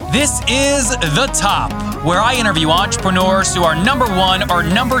This is The Top, where I interview entrepreneurs who are number one or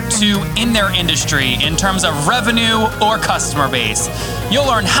number two in their industry in terms of revenue or customer base. You'll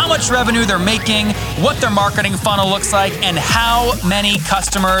learn how much revenue they're making, what their marketing funnel looks like, and how many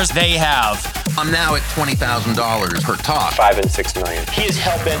customers they have. I'm now at $20,000 per talk. 5 and 6 million. He is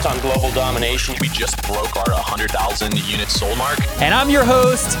hell-bent on global domination. We just broke our 100,000 units sold mark. And I'm your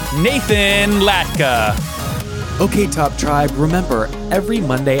host, Nathan Latka. Okay, Top Tribe, remember, every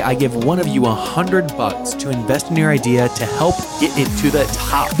Monday I give one of you $100 to invest in your idea to help get it to the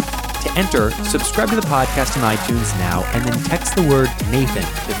top. To enter, subscribe to the podcast on iTunes now and then text the word Nathan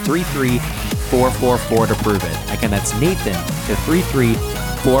to 33444 to prove it. Again, that's Nathan to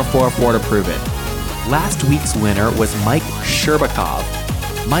 33444 to prove it. Last week's winner was Mike Sherbakov.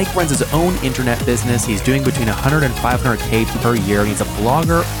 Mike runs his own internet business. He's doing between 100 and 500K per year. And he's a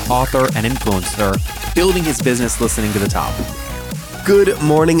blogger, author, and influencer, building his business listening to The Top. Good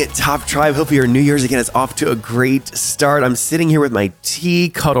morning, Top Tribe. Hope your New Year's again is off to a great start. I'm sitting here with my tea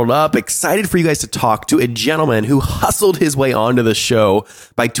cuddled up, excited for you guys to talk to a gentleman who hustled his way onto the show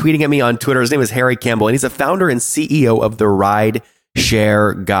by tweeting at me on Twitter. His name is Harry Campbell, and he's the founder and CEO of the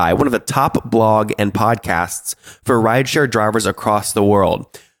Rideshare Guy, one of the top blog and podcasts for rideshare drivers across the world.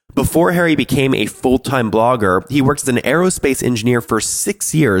 Before Harry became a full-time blogger, he worked as an aerospace engineer for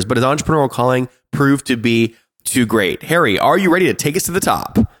 6 years, but his entrepreneurial calling proved to be too great. Harry, are you ready to take us to the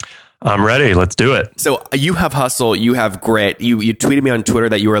top? I'm ready. Let's do it. So you have hustle, you have grit. You tweeted me on Twitter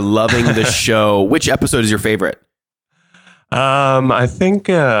that you were loving the show. Which episode is your favorite? I think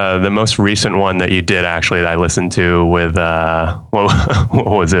the most recent one that you did actually that I listened to with what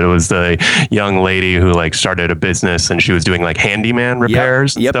was it? It was the young lady who like started a business and she was doing like handyman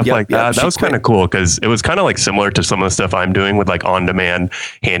repairs and stuff like that. That was kind of cool because it was kind of like similar to some of the stuff I'm doing with like on-demand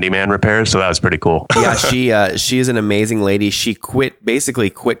handyman repairs. So that was pretty cool. Yeah, she is an amazing lady. She basically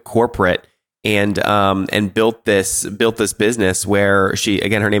quit corporate and built this business where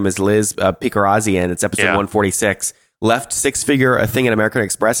her name is Liz Picarazian. It's episode 146. Left six-figure a thing at American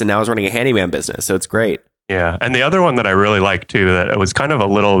Express and now is running a handyman business. So it's great. Yeah. And the other one that I really like too, that it was kind of a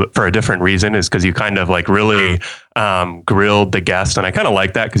little for a different reason is because you kind of like really grilled the guest. And I kind of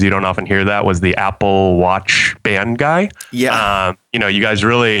like that because you don't often hear that, was the Apple Watch band guy. Yeah. You guys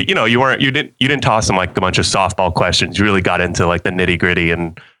really, you didn't toss them like a bunch of softball questions. You really got into like the nitty gritty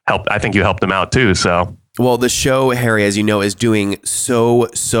and I think you helped them out too. So. Well, the show, Harry, as you know, is doing so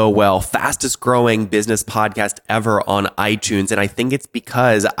well. Fastest growing business podcast ever on iTunes. And I think it's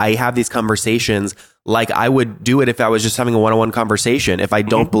because I have these conversations like I would do it if I was just having a one-on-one conversation. If I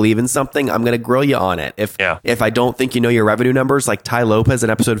don't believe in something, I'm going to grill you on it. If I don't think you know your revenue numbers, like Ty Lopez in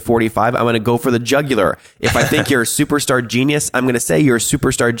episode 45, I'm going to go for the jugular. If I think you're a superstar genius, I'm going to say you're a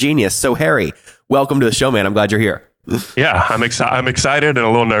superstar genius. So, Harry, welcome to the show, man. I'm glad you're here. Yeah, I'm excited and a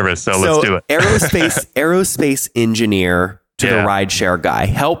little nervous, so let's do it. aerospace engineer to the rideshare guy.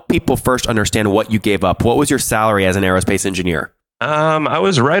 Help people first understand what you gave up. What was your salary as an aerospace engineer? I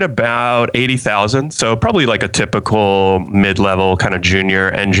was right about 80,000. So probably like a typical mid-level kind of junior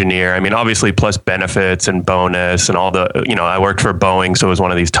engineer. I mean, obviously plus benefits and bonus and all the, I worked for Boeing. So it was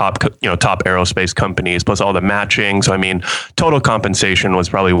one of these top aerospace companies, plus all the matching. So, I mean, total compensation was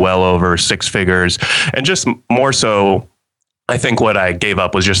probably well over 6 figures, and just more so, I think what I gave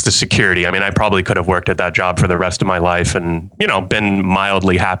up was just the security. I mean, I probably could have worked at that job for the rest of my life and, been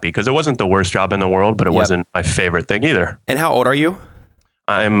mildly happy because it wasn't the worst job in the world, but it wasn't my favorite thing either. And how old are you?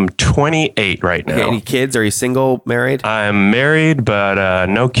 I'm 28 right now. Okay, any kids? Are you single, married? I'm married, but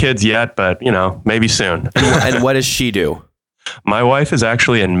no kids yet, but, maybe soon. And what does she do? My wife is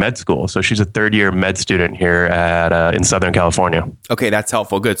actually in med school. So she's a third-year med student here in Southern California. Okay, that's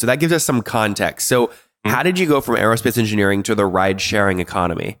helpful. Good. So that gives us some context. So how did you go from aerospace engineering to the ride-sharing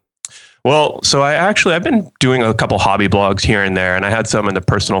economy? Well, so I've been doing a couple hobby blogs here and there, and I had some in the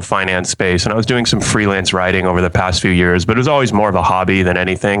personal finance space, and I was doing some freelance writing over the past few years, but it was always more of a hobby than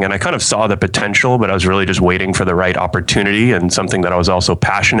anything. And I kind of saw the potential, but I was really just waiting for the right opportunity and something that I was also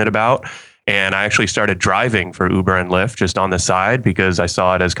passionate about. And I actually started driving for Uber and Lyft just on the side because I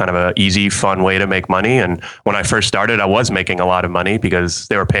saw it as kind of an easy, fun way to make money. And when I first started, I was making a lot of money because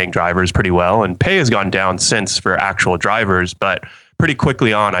they were paying drivers pretty well. And pay has gone down since for actual drivers. But pretty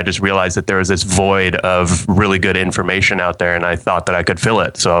quickly on, I just realized that there was this void of really good information out there. And I thought that I could fill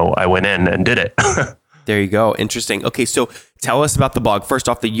it. So I went in and did it. There you go. Interesting. Okay, so tell us about the blog. First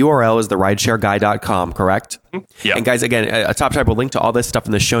off, the URL is therideshareguy.com, correct? Yeah. And guys, again, a Top Tribe will link to all this stuff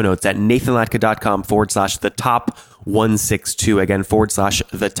in the show notes at nathanlatka.com/the top162. Again,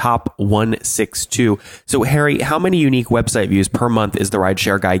 /the top162. So, Harry, how many unique website views per month is the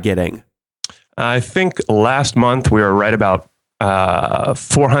Rideshare Guy getting? I think last month we were right about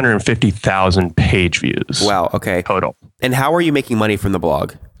 450,000 page views. Wow. Okay. Total. And how are you making money from the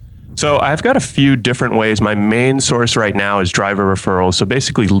blog? So I've got a few different ways. My main source right now is driver referrals. So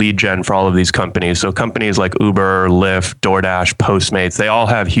basically lead gen for all of these companies. So companies like Uber, Lyft, DoorDash, Postmates, they all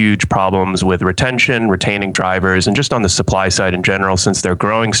have huge problems with retention, retaining drivers, and just on the supply side in general, since they're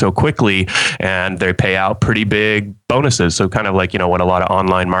growing so quickly and they pay out pretty big bonuses. So kind of like, what a lot of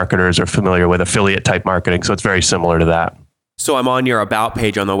online marketers are familiar with, affiliate type marketing. So it's very similar to that. So I'm on your about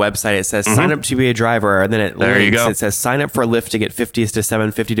page on the website. It says sign up to be a driver, and then it says sign up for Lyft to get 50 to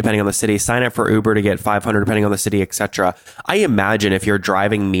 750 depending on the city. Sign up for Uber to get 500 depending on the city, etc. I imagine if you're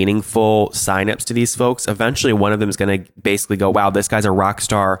driving meaningful signups to these folks, eventually one of them is going to basically go, "Wow, this guy's a rock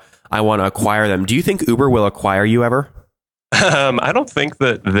star. I want to acquire them." Do you think Uber will acquire you ever? I don't think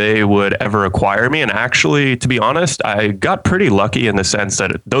that they would ever acquire me. And actually, to be honest, I got pretty lucky in the sense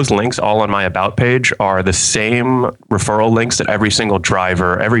that those links all on my about page are the same referral links that every single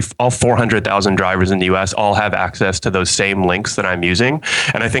driver, all 400,000 drivers in the US all have access to those same links that I'm using.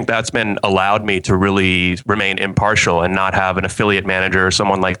 And I think that's been allowed me to really remain impartial and not have an affiliate manager or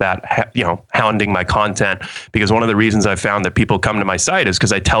someone like that, hounding my content. Because one of the reasons I found that people come to my site is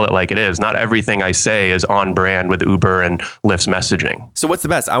because I tell it like it is. Not everything I say is on brand with Uber and Lyft's messaging. So what's the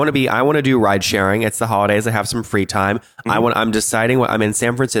best? I want to do ride sharing. It's the holidays. I have some free time. I'm deciding I'm in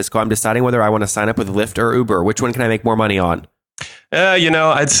San Francisco. I'm deciding whether I want to sign up with Lyft or Uber. Which one can I make more money on?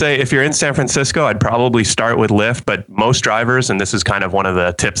 I'd say if you're in San Francisco, I'd probably start with Lyft, but most drivers, and this is kind of one of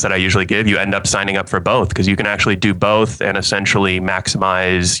the tips that I usually give, you end up signing up for both because you can actually do both and essentially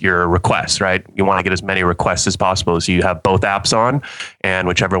maximize your requests, right? You want to get as many requests as possible. So you have both apps on, and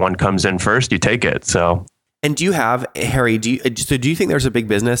whichever one comes in first, you take it. So. And do you have, Harry, do you think there's a big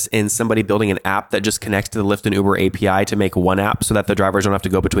business in somebody building an app that just connects to the Lyft and Uber API to make one app so that the drivers don't have to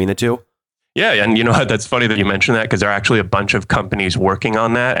go between the two? Yeah, and that's funny that you mentioned that because there are actually a bunch of companies working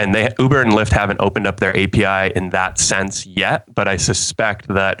on that, and Uber and Lyft haven't opened up their API in that sense yet. But I suspect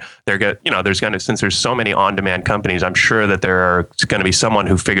that since there's so many on-demand companies, I'm sure that there's going to be someone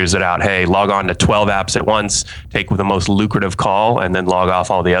who figures it out. Hey, log on to 12 apps at once, take the most lucrative call, and then log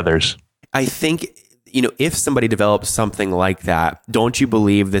off all the others. I think. If somebody develops something like that, don't you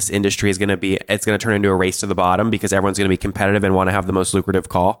believe this industry it's going to turn into a race to the bottom because everyone's going to be competitive and want to have the most lucrative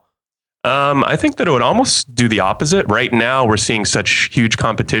call? I think that it would almost do the opposite. Right now, we're seeing such huge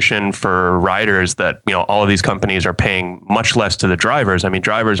competition for riders that, all of these companies are paying much less to the drivers. I mean,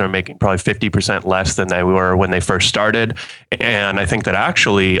 drivers are making probably 50% less than they were when they first started. And I think that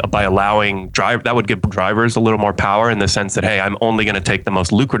actually by allowing that would give drivers a little more power in the sense that, hey, I'm only going to take the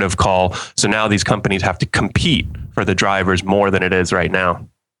most lucrative call. So now these companies have to compete for the drivers more than it is right now.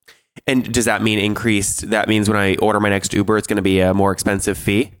 And does that mean increased? That means when I order my next Uber, it's going to be a more expensive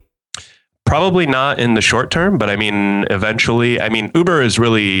fee? Probably not in the short term, but eventually, Uber is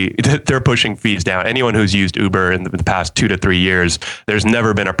really, they're pushing fees down. Anyone who's used Uber in the past 2 to 3 years, there's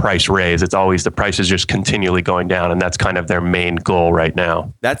never been a price raise. It's always the price is just continually going down. And that's kind of their main goal right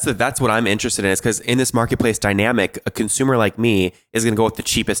now. That's what I'm interested in is because in this marketplace dynamic, a consumer like me is going to go with the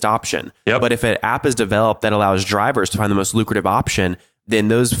cheapest option. Yep. But if an app is developed that allows drivers to find the most lucrative option, then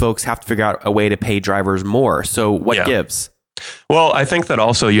those folks have to figure out a way to pay drivers more. So what gives? Well, I think that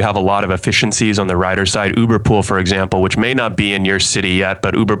also you have a lot of efficiencies on the rider side. Uberpool, for example, which may not be in your city yet,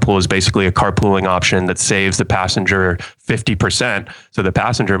 but Uberpool is basically a carpooling option that saves the passenger 50%. So the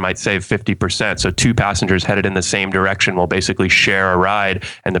passenger might save 50%. So two passengers headed in the same direction will basically share a ride,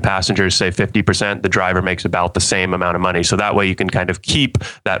 and the passengers save 50%. The driver makes about the same amount of money. So that way you can kind of keep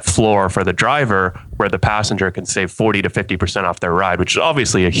that floor for the driver where the passenger can save 40 to 50% off their ride, which is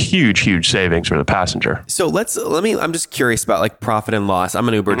obviously a huge, huge savings for the passenger. So I'm just curious about like profit and loss. I'm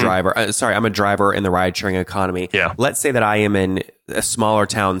an Uber driver. I'm a driver in the ride sharing economy. Yeah. Let's say that I am in a smaller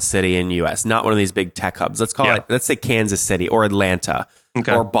town city in US, not one of these big tech hubs. Let's say Kansas City or Atlanta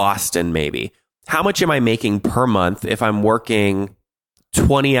or Boston, maybe. How much am I making per month if I'm working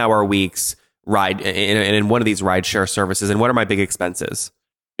 20-hour weeks in one of these rideshare services? And what are my big expenses?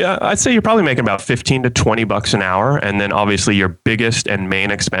 Yeah, I'd say you're probably making about $15 to $20 an hour. And then obviously your biggest and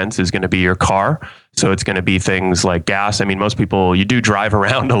main expense is going to be your car. So it's going to be things like gas. I mean, most people, you do drive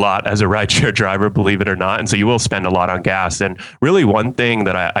around a lot as a rideshare driver, believe it or not. And so you will spend a lot on gas. And really one thing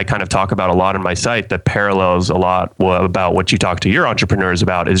that I kind of talk about a lot on my site that parallels a lot about what you talk to your entrepreneurs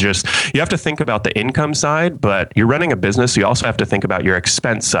about is just, you have to think about the income side, but you're running a business. So you also have to think about your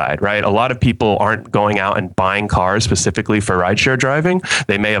expense side, right? A lot of people aren't going out and buying cars specifically for rideshare driving.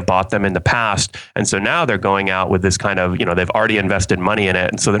 They may may have bought them in the past. And so now they're going out with this kind of, they've already invested money in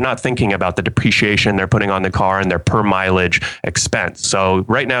it. And so they're not thinking about the depreciation they're putting on the car and their per mileage expense. So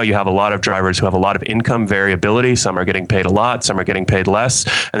right now you have a lot of drivers who have a lot of income variability. Some are getting paid a lot, some are getting paid less.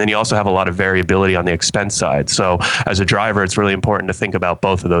 And then you also have a lot of variability on the expense side. So as a driver, it's really important to think about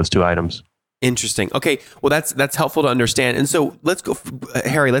both of those two items. Interesting. Okay. Well, that's helpful to understand. And so let's go,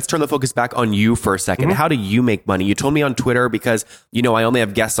 Harry, let's turn the focus back on you for a second. Mm-hmm. How do you make money? You told me on Twitter because, I only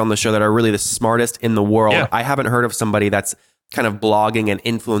have guests on the show that are really the smartest in the world. Yeah. I haven't heard of somebody that's kind of blogging and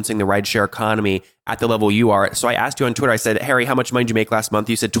influencing the rideshare economy at the level you are. So I asked you on Twitter, I said, Harry, how much money did you make last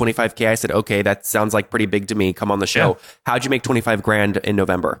month? You said 25K. I said, okay, that sounds like pretty big to me. Come on the show. Yeah. How'd you make 25 grand in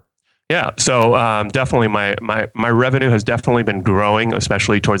November? Yeah, so definitely my revenue has definitely been growing,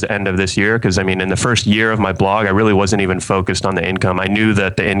 especially towards the end of this year. Because in the first year of my blog, I really wasn't even focused on the income. I knew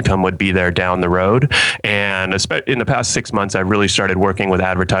that the income would be there down the road. And in the past 6 months, I really started working with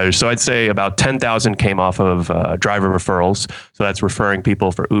advertisers. So I'd say about 10,000 came off of driver referrals. So that's referring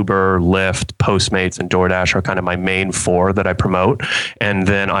people for Uber, Lyft, Postmates, and DoorDash are kind of my main 4 that I promote. And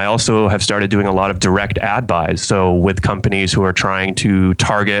then I also have started doing a lot of direct ad buys. So with companies who are trying to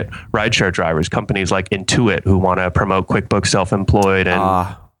target rideshare drivers, companies like Intuit who want to promote QuickBooks Self-Employed and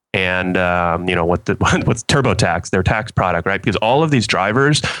what's TurboTax, their tax product, right? Because all of these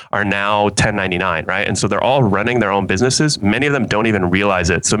drivers are now 1099, right? And so they're all running their own businesses. Many of them don't even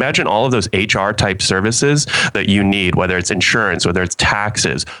realize it. So imagine all of those HR type services that you need, whether it's insurance, whether it's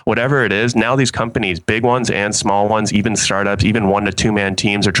taxes, whatever it is. Now these companies, big ones and small ones, even startups, even 1 to 2 man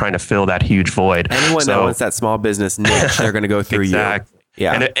teams are trying to fill that huge void. Anyone that wants that small business niche, they're going to go through exactly. you.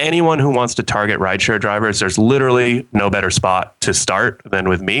 Yeah. And anyone who wants to target rideshare drivers, there's literally no better spot to start than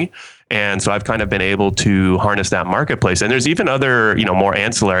with me. And so I've kind of been able to harness that marketplace. And there's even other, more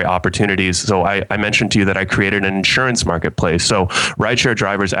ancillary opportunities. So I mentioned to you that I created an insurance marketplace. So rideshare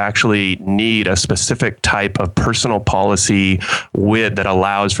drivers actually need a specific type of personal policy that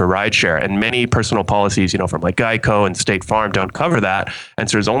allows for rideshare. And many personal policies, from like Geico and State Farm don't cover that. And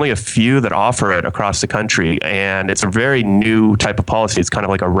so there's only a few that offer it across the country. And it's a very new type of policy. It's kind of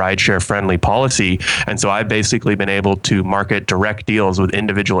like a rideshare friendly policy. And so I've basically been able to market direct deals with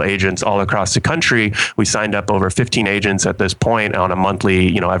individual agents all across the country. We signed up over 15 agents at this point on a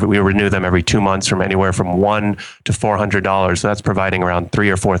monthly, we renew them every 2 months from anywhere from $1 to $400. So that's providing around $3,000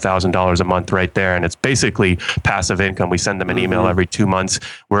 or $4,000 a month right there. And it's basically passive income. We send them an email every 2 months.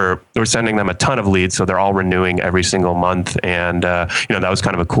 We're sending them a ton of leads. So they're all renewing every single month. And, that was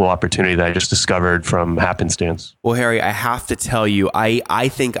kind of a cool opportunity that I just discovered from happenstance. Well, Harry, I have to tell you, I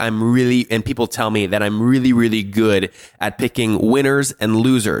think I'm really, and people tell me that I'm really, really good at picking winners and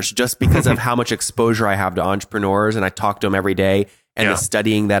losers just because of how much exposure I have to entrepreneurs, and I talk to them every day, and the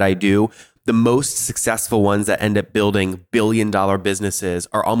studying that I do. The most successful ones that end up building billion-dollar businesses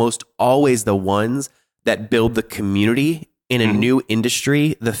are almost always the ones that build the community in a new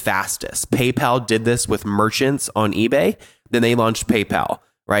industry the fastest. PayPal did this with merchants on eBay. Then they launched PayPal.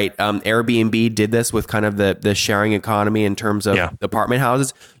 Right. Airbnb did this with kind of the sharing economy in terms of apartment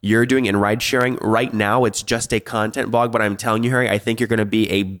houses. You're doing in ride sharing right now. It's just a content blog, but I'm telling you, Harry, I think you're going to be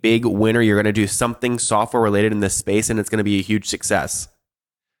a big winner. You're going to do something software related in this space, and it's going to be a huge success.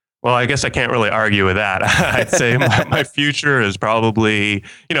 Well, I guess I can't really argue with that. I'd say my future is probably,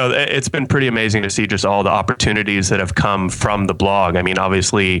 it's been pretty amazing to see just all the opportunities that have come from the blog.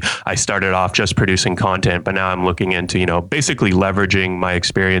 Obviously, I started off just producing content, but now I'm looking into, basically leveraging my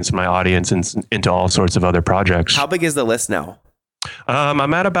experience and my audience into all sorts of other projects. How big is the list now?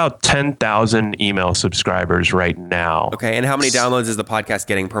 I'm at about 10,000 email subscribers right now. Okay. And how many downloads is the podcast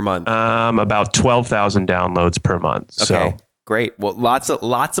getting per month? About 12,000 downloads per month. Okay. So. Great. Well, lots of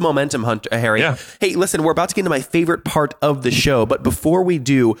momentum, Harry. Yeah. Hey, listen, we're about to get into my favorite part of the show, but before we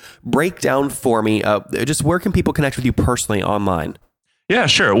do, break down for me just where can people connect with you personally online? Yeah,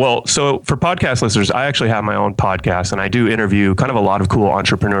 sure. Well, so for podcast listeners, I actually have my own podcast, and I do interview kind of a lot of cool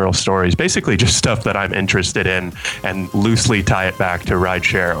entrepreneurial stories, basically just stuff that I'm interested in, and loosely tie it back to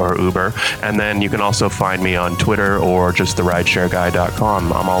rideshare or Uber. And then you can also find me on Twitter or just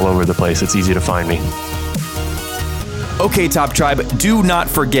therideshareguy.com. I'm all over the place. It's easy to find me. Okay, Top Tribe, do not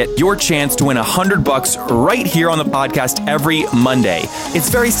forget your chance to win $100 right here on the podcast every Monday. It's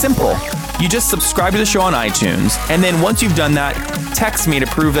very simple. You just subscribe to the show on iTunes, and then once you've done that, text me to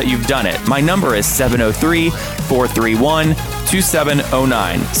prove that you've done it. My number is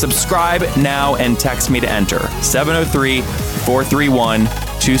 703-431-2709. Subscribe now and text me to enter.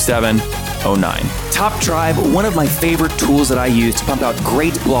 703-431-2709. Top Tribe, one of my favorite tools that I use to pump out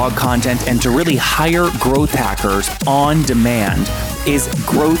great blog content and to really hire growth hackers on demand is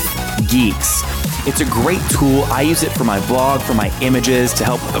Growth Geeks. It's a great tool. I use it for my blog, for my images, to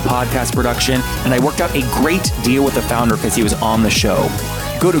help with the podcast production, and I worked out a great deal with the founder because he was on the show.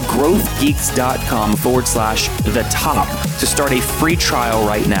 Go to growthgeeks.com/the top to start a free trial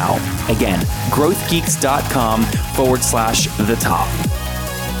right now. Again, growthgeeks.com/the top.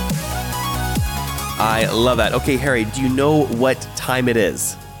 I love that. Okay, Harry, do you know what time it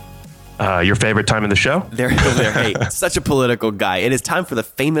is? Your favorite time of the show? There. Hey, such a political guy. It is time for the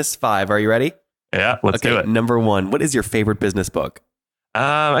famous five. Are you ready? Yeah, let's do it. Number one, what is your favorite business book?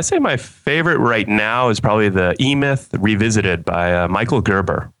 I say my favorite right now is probably the E-Myth Revisited by Michael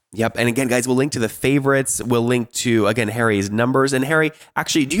Gerber. Yep. And again, guys, we'll link to the favorites. We'll link to, again, Harry's numbers. And Harry,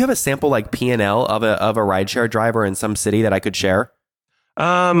 actually, do you have a sample like P&L of a rideshare driver in some city that I could share?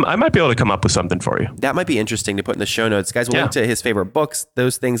 I might be able to come up with something for you. That might be interesting to put in the show notes. Guys, we'll link to his favorite books,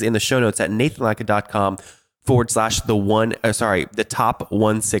 those things in the show notes at nathanlatka.com/the top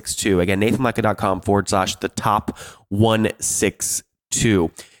 162. Again, nathanlatka.com/the top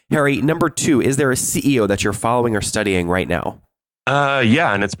 162. Harry, number two, is there a CEO that you're following or studying right now?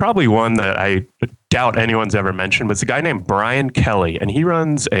 Yeah, and it's probably one that I doubt anyone's ever mentioned, but it's a guy named Brian Kelly, and he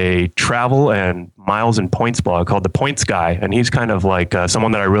runs a travel and miles and points blog called The Points Guy, and he's kind of like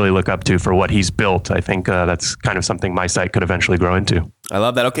someone that I really look up to for what he's built. I think that's kind of something my site could eventually grow into. I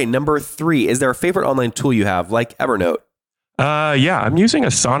love that. Okay, number three, is there a favorite online tool you have, like Evernote? Yeah, I'm using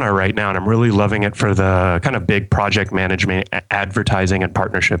Asana right now, and I'm really loving it for the kind of big project management, advertising, and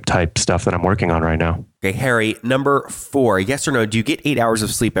partnership type stuff that I'm working on right now. Okay, Harry, number four, yes or no, do you get 8 hours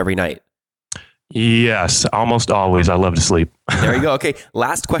of sleep every night? Yes, almost always. I love to sleep. There you go. Okay,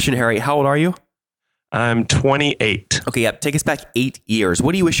 last question, Harry. How old are you? I'm 28. Okay, yep. Take us back 8 years.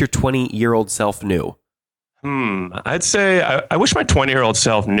 What do you wish your 20-year-old self knew? I'd say I wish my 20-year-old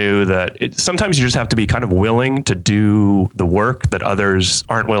self knew that sometimes you just have to be kind of willing to do the work that others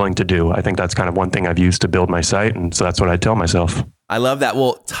aren't willing to do. I think that's kind of one thing I've used to build my site. And so that's what I tell myself. I love that.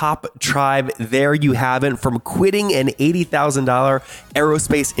 Well, Top Tribe, there you have it. From quitting an $80,000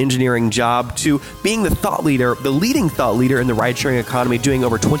 aerospace engineering job to being the thought leader, the leading thought leader in the ride-sharing economy, doing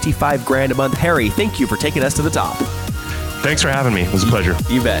over $25,000 a month. Harry, thank you for taking us to the top. Thanks for having me. It was a pleasure.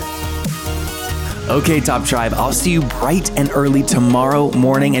 You bet. Okay, Top Tribe, I'll see you bright and early tomorrow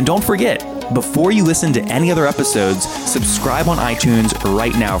morning. And don't forget, before you listen to any other episodes, subscribe on iTunes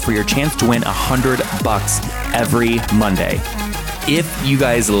right now for your chance to win $100 every Monday. If you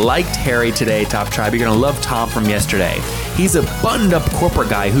guys liked Harry today, Top Tribe, you're going to love Tom from yesterday. He's a buttoned up corporate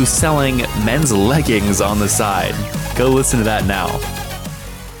guy who's selling men's leggings on the side. Go listen to that now.